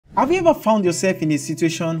Have you ever found yourself in a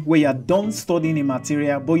situation where you're done studying a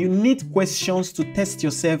material but you need questions to test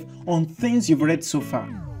yourself on things you've read so far?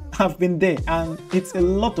 I've been there and it's a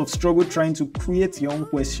lot of struggle trying to create your own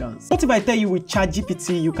questions. What if I tell you with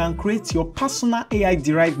ChatGPT you can create your personal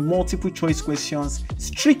AI-derived multiple choice questions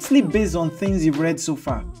strictly based on things you've read so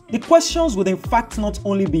far? The questions would in fact not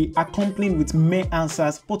only be accompanied with mere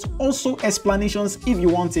answers but also explanations if you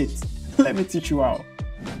want it. Let me teach you how.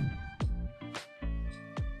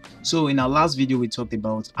 So in our last video, we talked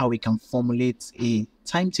about how we can formulate a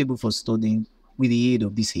timetable for studying with the aid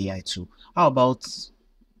of this AI tool. How about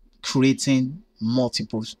creating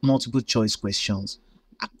multiple choice questions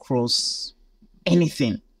across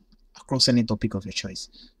anything, across any topic of your choice?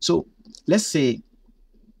 So let's say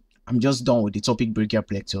I'm just done with the topic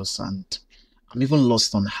breakup lectures and I'm even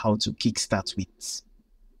lost on how to kickstart with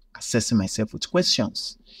assessing myself with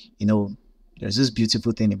questions. You know, there's this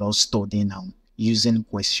beautiful thing about studying now. Using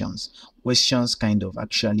questions kind of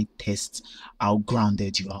actually test how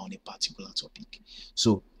grounded you are on a particular topic.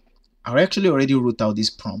 So I actually already wrote out this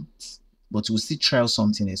prompt, but we'll still try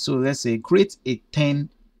something else. So let's say create 10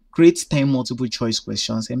 multiple choice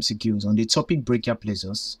questions, MCQs, on the topic breakup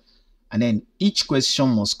lectures, and then each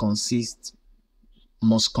question must consist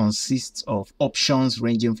of options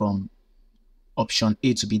ranging from option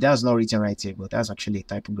A to B. That's not written right here, but that's actually a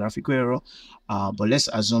typographical error. But let's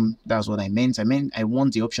assume that's what I meant. I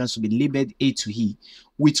want the options to be labeled A to E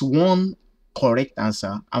with 1 correct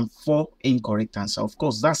answer and 4 incorrect answer. Of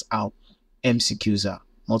course, that's how MCQs are,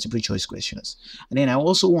 multiple choice questions. And then I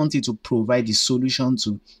also wanted to provide the solution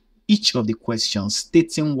to each of the questions,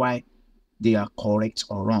 stating why they are correct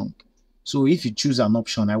or wrong. So if you choose an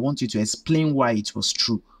option, I want you to explain why it was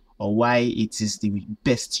true, or why it is the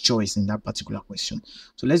best choice in that particular question.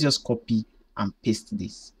 So let's just copy and paste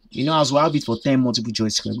this. You know, as we have it for 10 multiple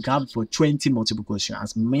choice questions, we can have it for 20 multiple questions,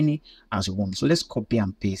 as many as you want. So let's copy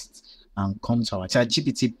and paste and come to our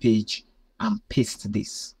ChatGPT page and paste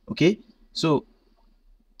this. Okay, so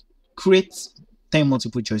create 10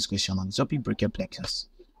 multiple choice questions on the topic breakup lectures,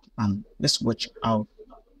 and let's watch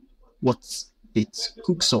what it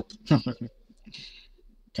cooks up.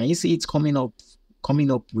 Can you see it's coming up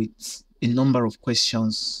with a number of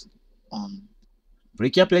questions on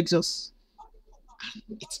breakup lectures?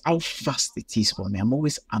 It's how fast it is for me. I'm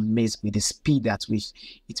always amazed with the speed at which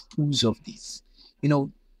it pulls off this. You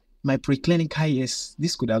know, my preclinical years,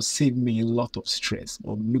 this could have saved me a lot of stress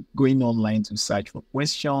of going online to search for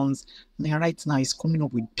questions. And right now it's coming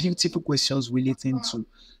up with beautiful questions relating to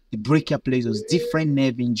the breakup lectures, different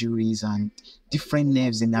nerve injuries and different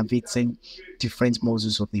nerves innervating different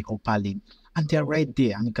muscles of the upper limb. And they're right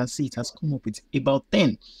there, and you can see it has come up with about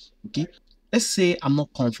 10. Okay, let's say I'm not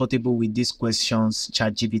comfortable with these questions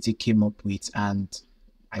ChatGPT came up with, and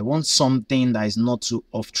I want something that is not too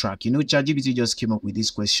off track. You know, ChatGPT just came up with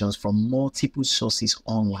these questions from multiple sources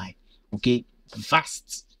online. Okay,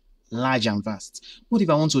 vast, large and vast. What if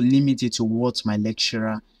I want to limit it to what my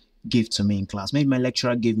lecturer gave to me in class? Maybe my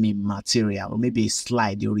lecturer gave me material, or maybe a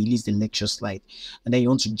slide. They released the lecture slide, and then you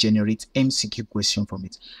want to generate MCQ question from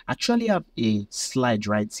it. I actually have a slide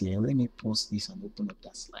right here. Let me pause this and open up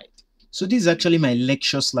that slide. So this is actually my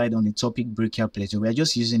lecture slide on the topic breakup lecture. We are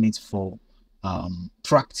just using it for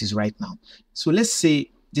practice right now. So let's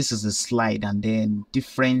say this is a slide, and then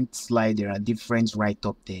different slide, there are different right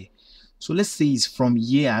up there. So let's say it's from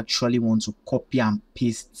here I actually want to copy and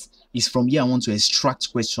paste. It's from here I want to extract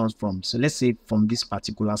questions from. So let's say from this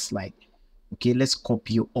particular slide. Okay, let's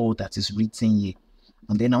copy all that is written here.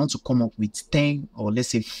 And then I want to come up with 10 or let's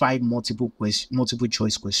say 5 multiple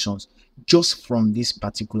choice questions just from this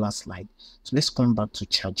particular slide. So let's come back to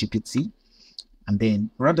ChatGPT. And then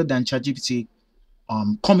rather than ChatGPT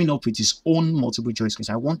coming up with his own multiple choice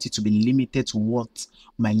questions, I want it to be limited to what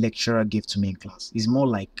my lecturer gave to me in class. It's more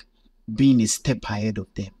like being a step ahead of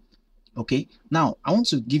them. Okay, now I want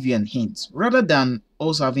to give you an hint. Rather than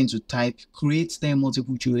also having to type create 10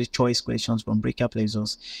 multiple choice questions from breakup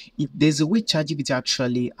lectures, there's a way ChatGPT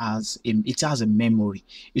actually has a memory.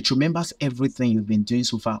 It remembers everything you've been doing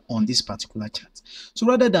so far on this particular chat. So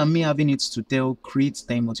rather than me having it to tell create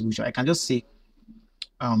 10 multiple choice, I can just say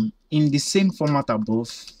in the same format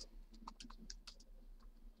above,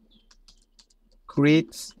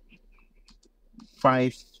 create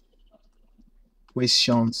 5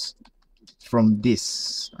 questions from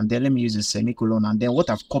this, and then let me use a semicolon, and then what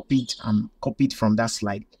I've copied from that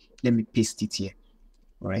slide, let me paste it here.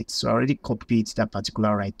 All right, so I already copied that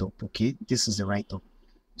particular write-up. Okay, this is the write-up.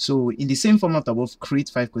 So in the same format above, create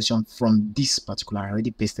 5 questions from this particular, I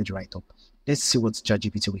already pasted the write-up. Let's see what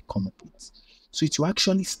ChatGPT will come up with. So it will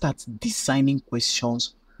actually start designing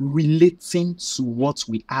questions relating to what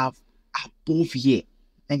we have above here.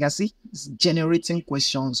 And you can see it's generating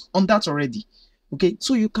questions on that already. Okay,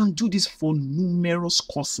 so you can do this for numerous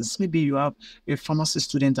courses. Maybe you have a pharmacy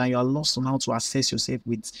student and you are lost on how to assess yourself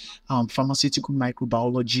with pharmaceutical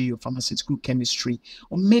microbiology or pharmaceutical chemistry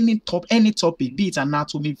or any topic, be it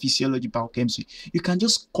anatomy, physiology, biochemistry. You can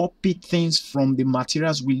just copy things from the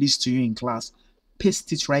materials released to you in class,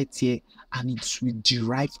 paste it right here, and it will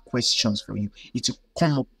derive questions for you. It will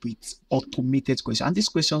come up with automated questions, and these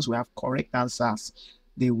questions will have correct answers.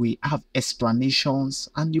 They will have explanations,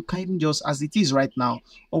 and you can even just, as it is right now,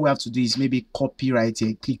 all we have to do is maybe copy right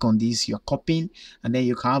here, click on this, you're copying, and then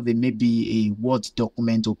you can have maybe a Word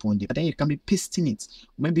document open there, but then you can be pasting it.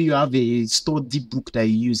 Maybe you have a study book that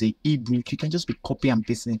you use, a ebook, you can just be copying and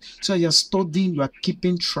pasting it. So you're studying, you are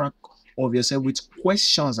keeping track of yourself with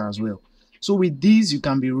questions as well. So with these, you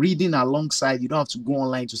can be reading alongside. You don't have to go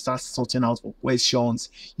online to start sorting out for questions.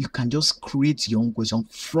 You can just create your own question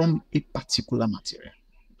from a particular material.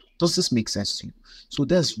 Does this make sense to you? So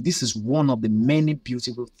this is one of the many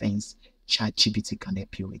beautiful things ChatGPT can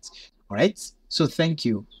help you with. All right. So thank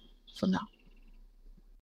you for now.